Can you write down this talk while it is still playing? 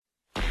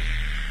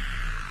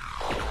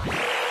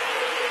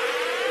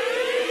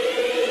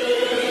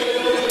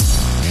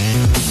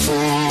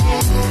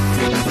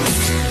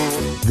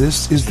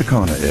This is the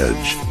Kona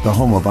Edge, the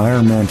home of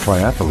Ironman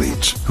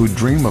triathletes who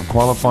dream of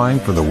qualifying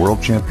for the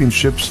World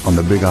Championships on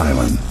the Big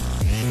Island.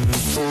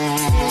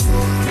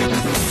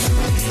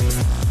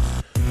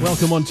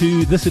 Welcome on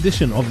to this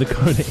edition of the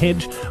Kona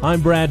Edge.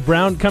 I'm Brad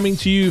Brown, coming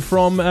to you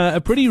from a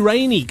pretty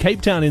rainy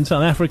Cape Town in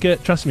South Africa.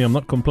 Trust me, I'm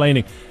not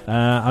complaining.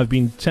 I've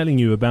been telling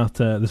you about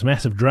this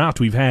massive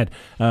drought we've had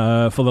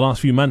for the last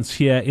few months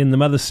here in the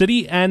mother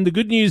city, and the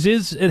good news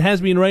is it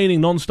has been raining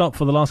non-stop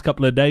for the last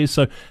couple of days,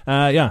 so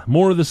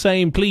more of the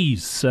same,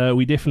 please.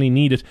 We definitely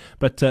need it,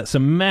 but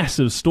some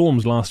massive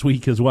storms last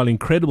week as well,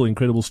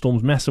 incredible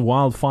storms, massive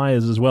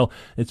wildfires as well.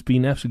 It's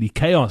been absolutely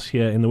chaos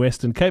here in the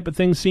Western Cape, but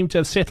things seem to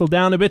have settled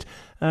down a bit.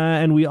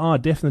 And we are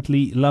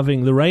definitely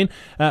loving the rain.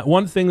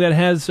 One thing that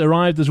has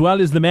arrived as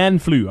well is the man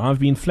flu. I've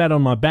been flat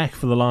on my back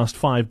for the last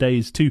 5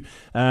 days too.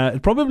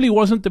 It probably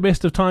wasn't the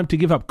best of time to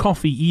give up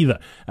coffee either.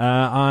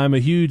 I'm a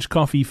huge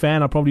coffee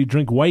fan. I probably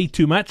drink way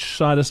too much,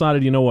 so I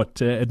decided, you know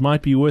what, it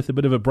might be worth a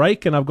bit of a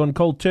break, and I've gone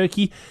cold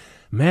turkey.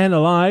 Man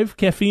alive,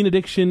 caffeine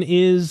addiction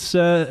is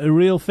a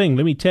real thing,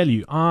 let me tell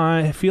you.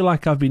 I feel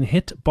like I've been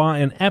hit by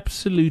an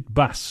absolute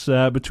bus.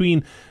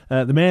 Between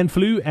the man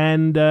flu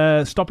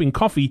and stopping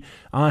coffee,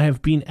 I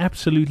have been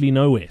absolutely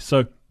nowhere.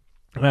 So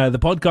the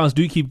podcasts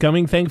do keep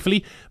coming,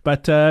 thankfully,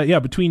 but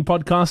between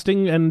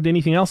podcasting and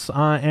anything else,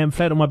 I am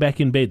flat on my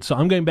back in bed, so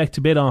I'm going back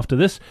to bed after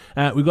this.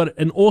 We've got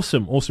an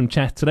awesome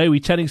chat today.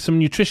 We're chatting some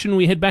nutrition.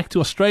 We head back to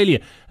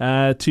Australia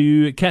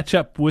to catch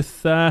up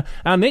with our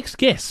next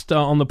guest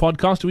on the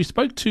podcast. We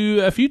spoke to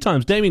a few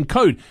times, Damien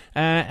Code,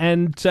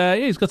 and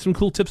he's got some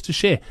cool tips to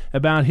share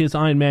about his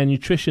Ironman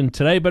nutrition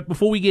today. But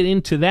before we get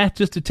into that,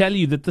 just to tell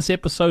you that this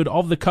episode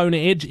of the Kona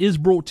Edge is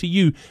brought to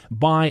you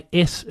by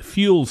S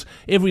Fuels.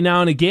 Every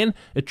now and again,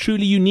 a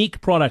truly unique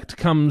product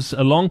comes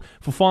along.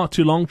 For far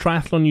too long,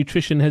 triathlon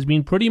nutrition has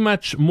been pretty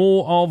much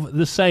more of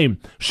the same.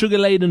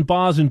 Sugar-laden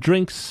bars and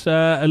drinks,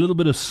 a little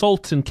bit of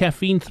salt and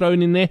caffeine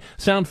thrown in there.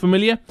 Sound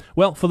familiar?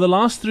 Well, for the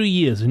last 3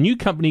 years, a new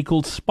company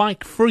called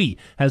Spike Free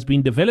has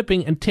been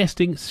developing and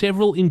testing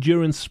several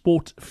endurance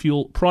sport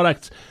fuel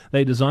products.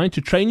 They're designed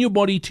to train your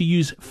body to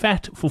use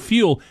fat for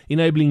fuel,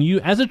 enabling you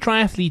as a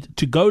triathlete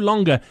to go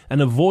longer and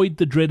avoid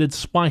the dreaded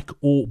spike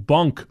or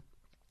bonk.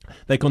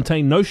 They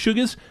contain no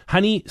sugars,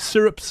 honey,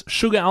 syrups,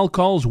 sugar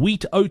alcohols,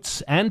 wheat, oats,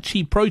 and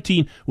cheap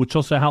protein, which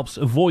also helps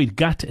avoid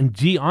gut and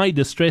GI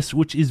distress,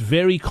 which is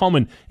very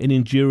common in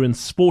endurance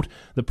sport.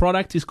 The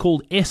product is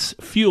called S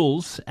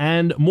Fuels,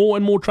 and more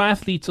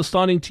triathletes are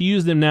starting to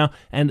use them now,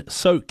 and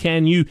so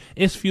can you.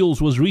 S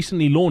Fuels was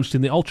recently launched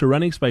in the ultra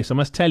running space, I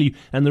must tell you,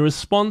 and the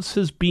response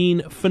has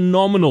been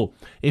phenomenal.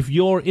 If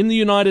you're in the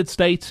United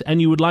States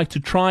and you would like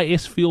to try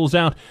S Fuels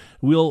out,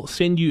 we'll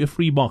send you a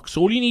free box.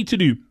 All you need to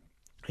do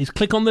is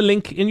click on the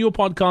link in your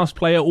podcast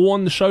player or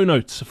on the show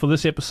notes for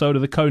this episode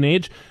of the Kona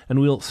Edge, and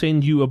we'll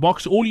send you a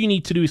box. All you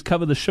need to do is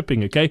cover the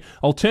shipping, okay?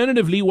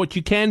 Alternatively, what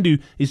you can do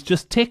is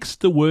just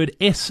text the word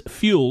S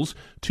Fuels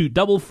to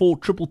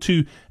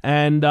 44222,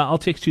 and I'll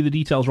text you the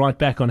details right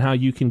back on how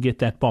you can get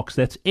that box.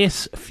 That's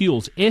S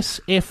Fuels,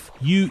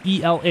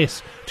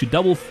 SFUELS, to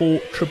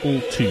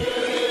 44222.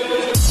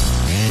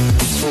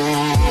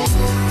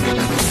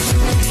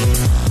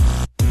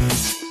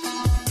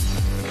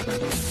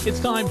 It's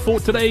time for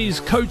today's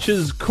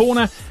Coach's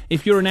Corner.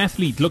 If you're an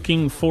athlete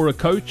looking for a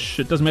coach,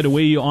 it doesn't matter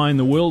where you are in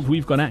the world,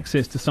 we've got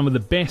access to some of the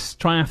best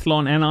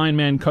triathlon and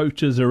Ironman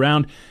coaches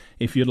around.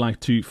 If you'd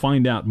like to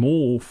find out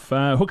more,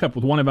 hook up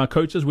with one of our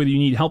coaches, whether you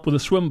need help with a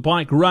swim,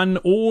 bike, run,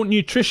 or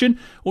nutrition,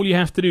 all you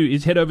have to do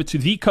is head over to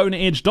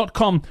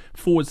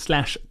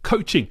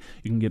thekonaedge.com/coaching.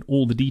 You can get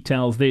all the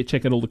details there,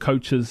 check out all the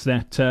coaches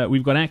that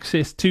we've got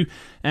access to.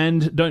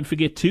 And don't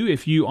forget too,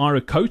 if you are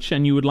a coach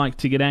and you would like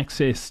to get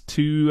access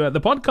to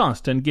the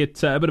podcast and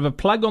get a bit of a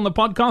plug on the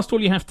podcast,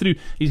 all you have to do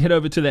is head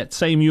over to that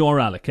same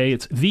URL, okay?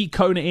 It's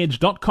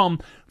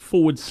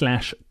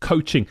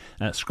thekonaedge.com/coaching.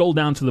 Scroll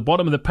down to the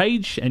bottom of the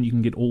page and you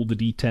can get all the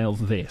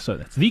details there. So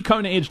that's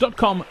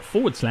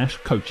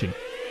thekonaedge.com/coaching.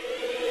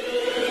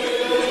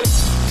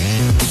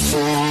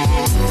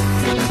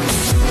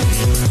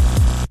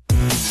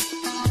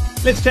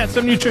 Let's chat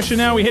some nutrition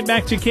now. We head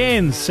back to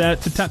Cairns to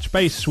touch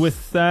base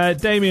with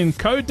Damien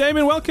Code.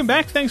 Damien, welcome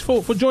back. Thanks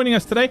for joining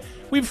us today.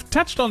 We've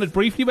touched on it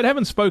briefly, but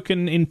haven't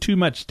spoken in too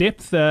much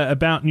depth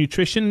about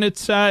nutrition.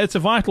 It's a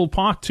vital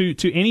part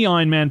to any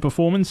Ironman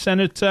performance, and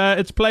it's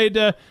played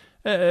a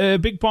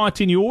big part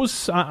in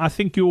yours. I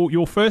think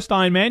your first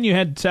Ironman, you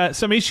had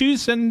some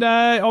issues, and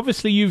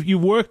obviously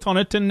you've worked on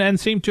it and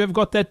seem to have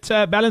got that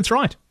balance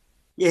right.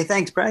 Yeah,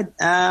 thanks, Brad.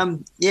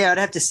 I'd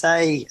have to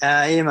say,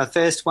 my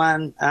first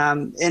one,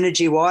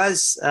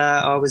 energy-wise,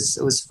 I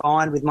was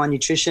fine with my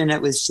nutrition.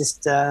 It was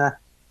just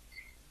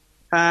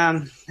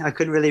I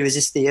couldn't really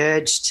resist the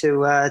urge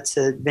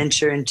to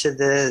venture into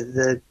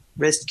the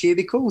rest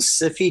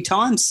cubicles a few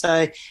times.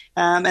 So,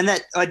 and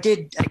that I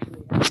did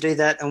do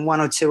that on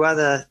one or two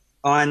other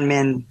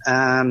Ironman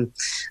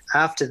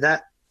after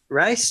that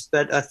race.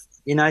 But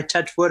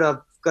touch wood,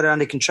 I've got it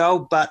under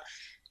control. But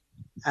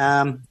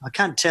I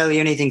can't tell you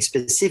anything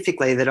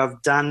specifically that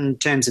I've done in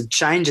terms of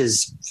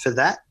changes for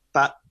that,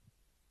 but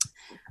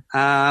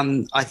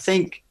I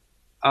think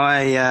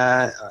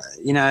I've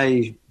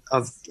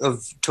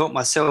taught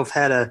myself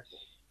how to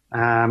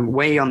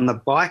wee on the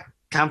bike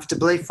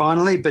comfortably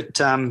finally, but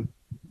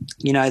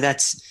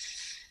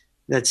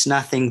that's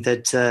nothing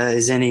that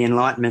is any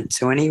enlightenment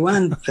to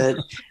anyone. But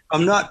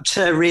I'm not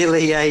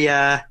really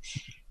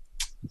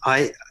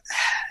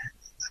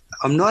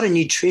I'm not a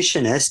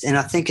nutritionist, and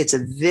I think it's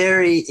a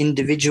very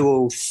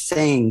individual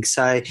thing.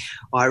 So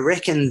I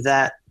reckon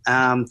that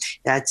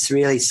that's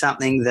really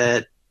something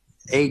that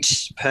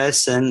each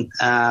person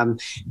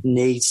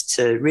needs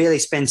to really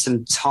spend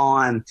some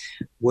time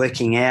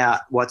working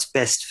out what's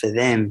best for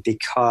them,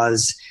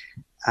 because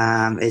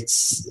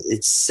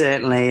it's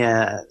certainly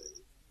an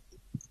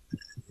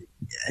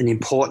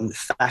important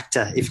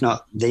factor, if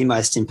not the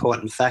most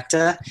important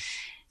factor.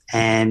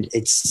 And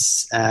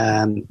it's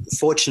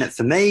fortunate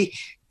for me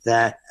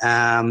that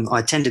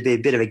I tend to be a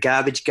bit of a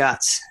garbage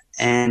gut,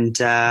 and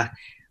I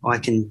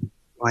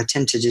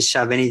tend to just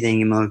shove anything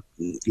in my,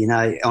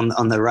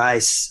 on the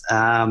race,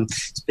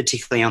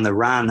 particularly on the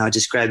run. I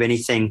just grab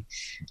anything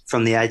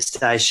from the aid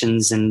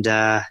stations and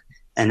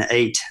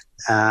eat.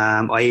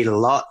 I eat a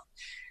lot.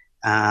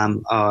 I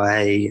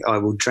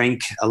will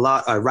drink a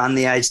lot. I run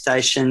the aid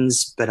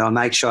stations, but I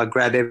make sure I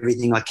grab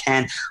everything I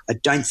can. I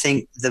don't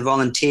think the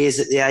volunteers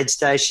at the aid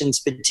stations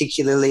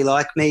particularly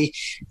like me,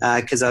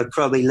 because I'd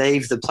probably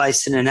leave the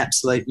place in an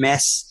absolute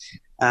mess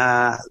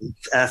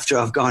after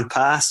I've gone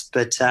past.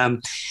 But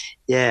I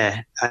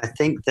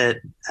think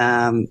that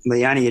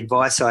the only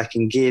advice I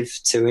can give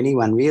to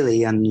anyone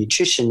really on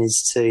nutrition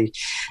is to,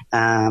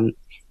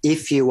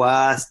 if you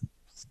are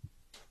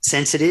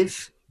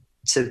sensitive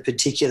to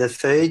particular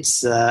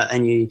foods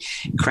and you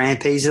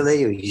cramp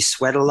easily, or you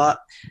sweat a lot,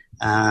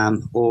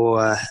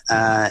 or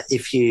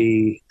if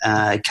you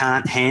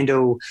can't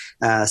handle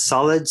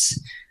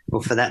solids,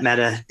 or for that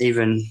matter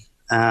even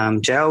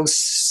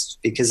gels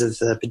because of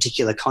the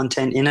particular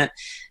content in it,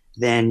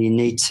 then you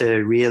need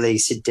to really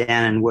sit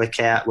down and work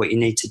out what you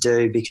need to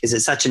do, because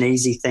it's such an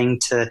easy thing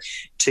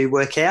to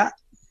work out,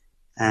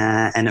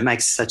 and it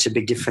makes such a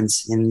big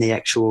difference in the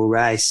actual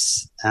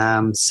race.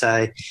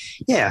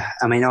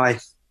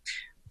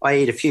 I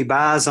eat a few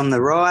bars on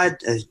the ride,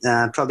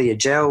 probably a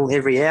gel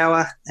every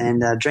hour,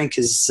 and drink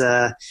as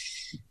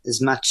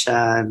much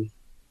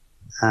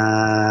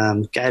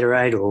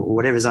Gatorade or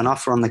whatever's on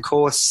offer on the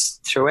course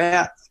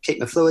throughout. Keep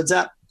my fluids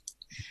up.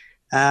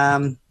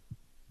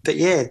 But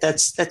yeah,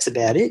 that's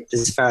about it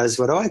as far as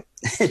what I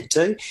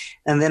do.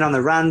 And then on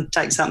the run,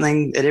 take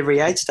something at every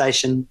aid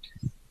station.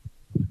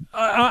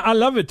 I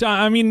love it.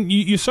 I mean,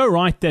 you're so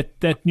right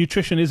that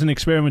nutrition is an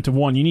experiment of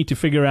one. You need to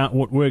figure out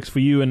what works for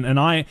you. And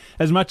I,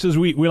 as much as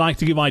we like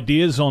to give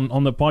ideas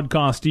on the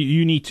podcast,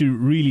 you need to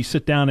really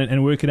sit down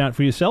and work it out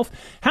for yourself.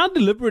 How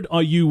deliberate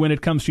are you when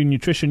it comes to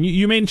nutrition?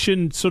 You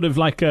mentioned sort of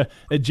like a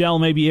gel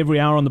maybe every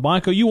hour on the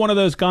bike. Are you one of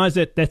those guys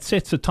that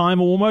sets a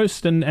time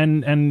almost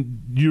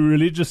and you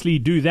religiously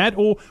do that?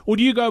 Or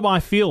do you go by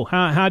feel?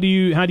 How do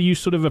you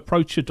sort of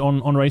approach it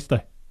on race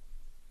day?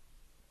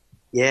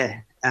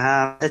 Yeah.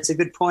 That's a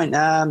good point.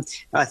 I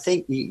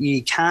think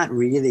you can't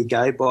really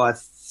go by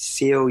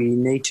feel. You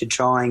need to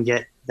try and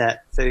get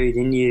that food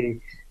in you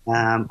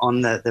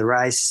on the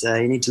race.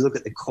 You need to look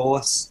at the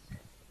course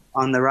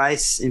on the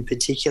race in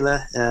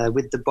particular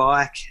with the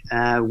bike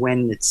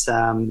when it's,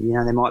 there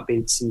might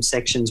be some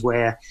sections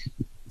where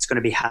it's going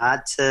to be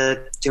hard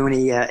to do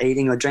any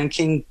eating or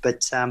drinking.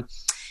 But,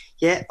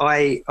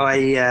 I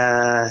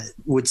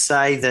would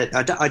say that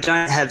I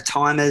don't have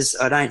timers.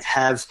 I don't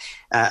have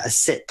a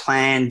set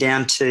plan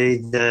down to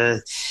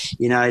the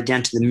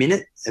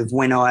minute of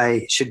when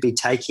I should be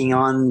taking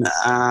on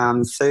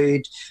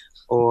food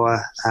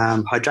or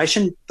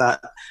hydration.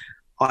 But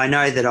I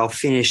know that I'll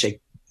finish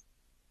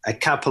a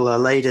couple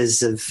of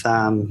litres of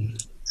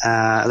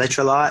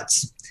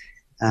electrolytes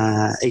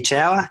each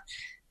hour,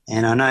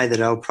 and I know that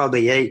I'll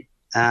probably eat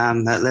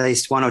at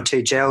least one or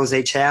two gels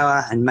each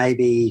hour, and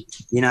maybe,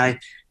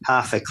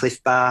 half a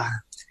Cliff Bar,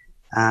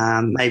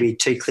 maybe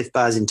 2 Cliff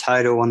Bars in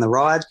total on the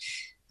ride.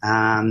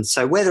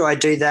 So whether I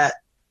do that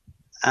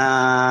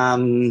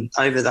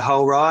over the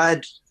whole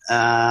ride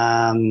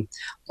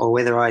or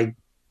whether I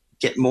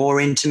get more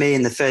into me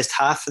in the first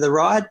half of the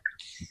ride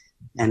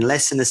and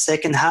less in the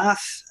second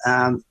half,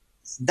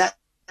 that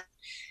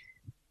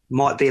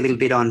might be a little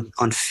bit on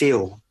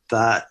feel.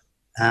 But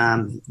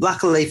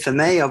luckily for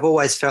me, I've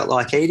always felt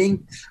like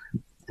eating,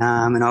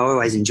 and I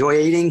always enjoy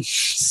eating.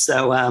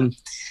 So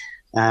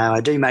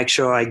I do make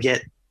sure I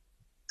get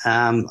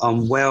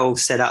I'm well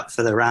set up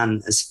for the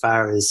run as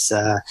far as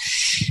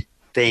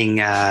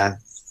being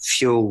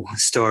fuel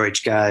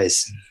storage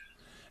goes.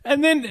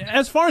 And then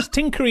as far as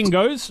tinkering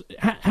goes,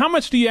 how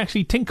much do you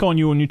actually tinker on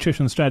your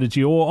nutrition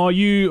strategy? Or are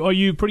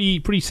you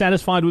pretty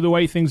satisfied with the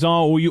way things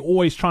are, or are you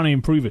always trying to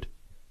improve it?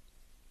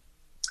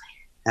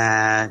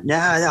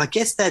 No, I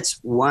guess that's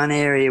one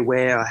area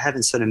where I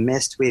haven't sort of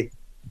messed with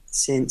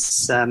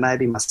since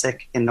maybe my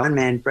second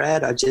Ironman,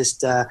 Brad. I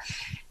just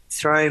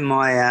throw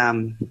my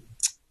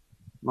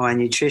my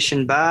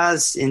nutrition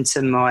bars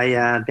into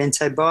my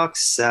bento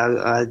box.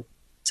 I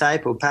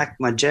tape or pack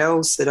my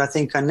gels that I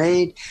think I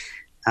need.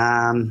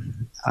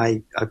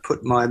 I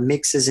put my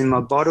mixes in my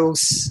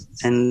bottles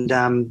and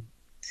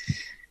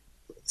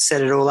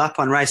set it all up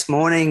on race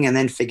morning and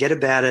then forget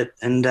about it.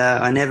 And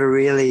I never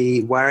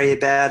really worry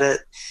about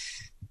it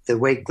the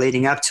week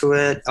leading up to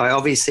it. I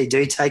obviously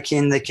do take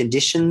in the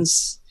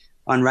conditions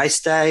on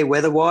race day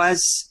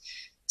weather-wise,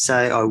 so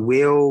I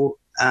will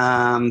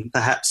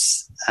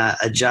perhaps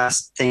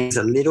adjust things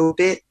a little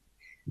bit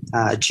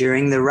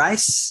during the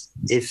race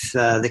if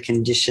the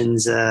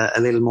conditions are a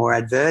little more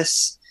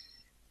adverse.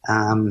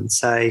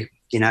 So,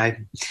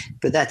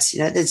 but that's,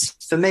 it's,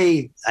 for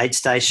me, aid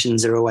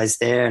stations are always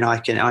there, and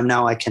I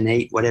know I can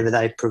eat whatever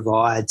they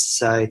provide.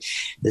 So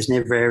there's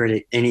never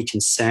any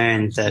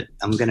concern that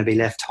I'm going to be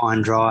left high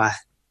and dry.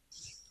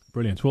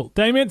 Brilliant. Well,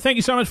 Damien, thank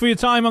you so much for your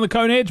time on the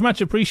Kona Edge. Much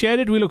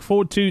appreciated. We look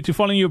forward to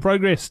following your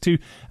progress to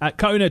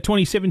Kona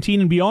 2017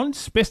 and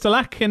beyond. Best of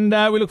luck, and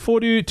we look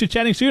forward to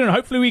chatting soon. And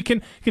hopefully we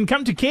can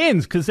come to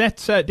Cairns, because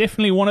that's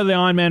definitely one of the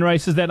Ironman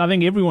races that I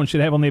think everyone should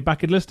have on their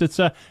bucket list. It's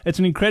an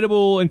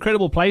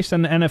incredible place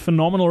and a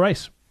phenomenal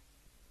race.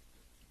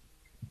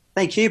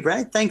 Thank you,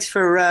 Brad. Thanks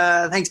for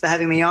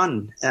having me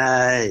on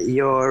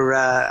your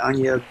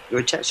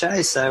chat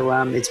show.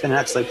 So it's been an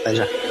absolute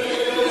pleasure.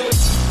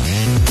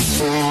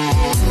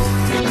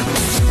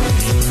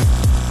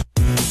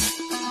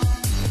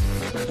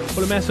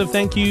 Well, a massive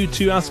thank you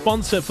to our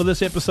sponsor for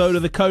this episode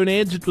of the Kona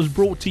Edge. It was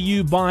brought to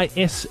you by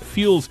S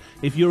Fuels.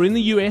 If you're in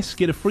the US,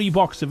 get a free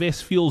box of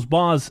S Fuels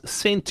bars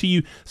sent to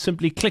you.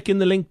 Simply click in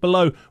the link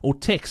below or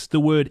text the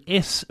word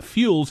S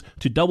Fuels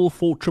to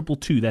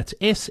 44222. That's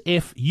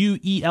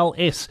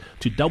SFUELS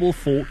to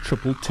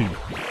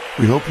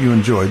 44222. We hope you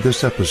enjoyed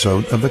this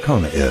episode of the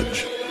Kona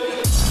Edge.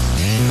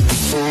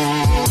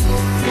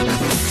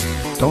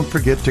 Don't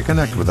forget to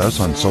connect with us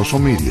on social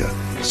media.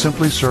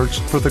 Simply search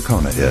for the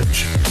Kona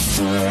Edge.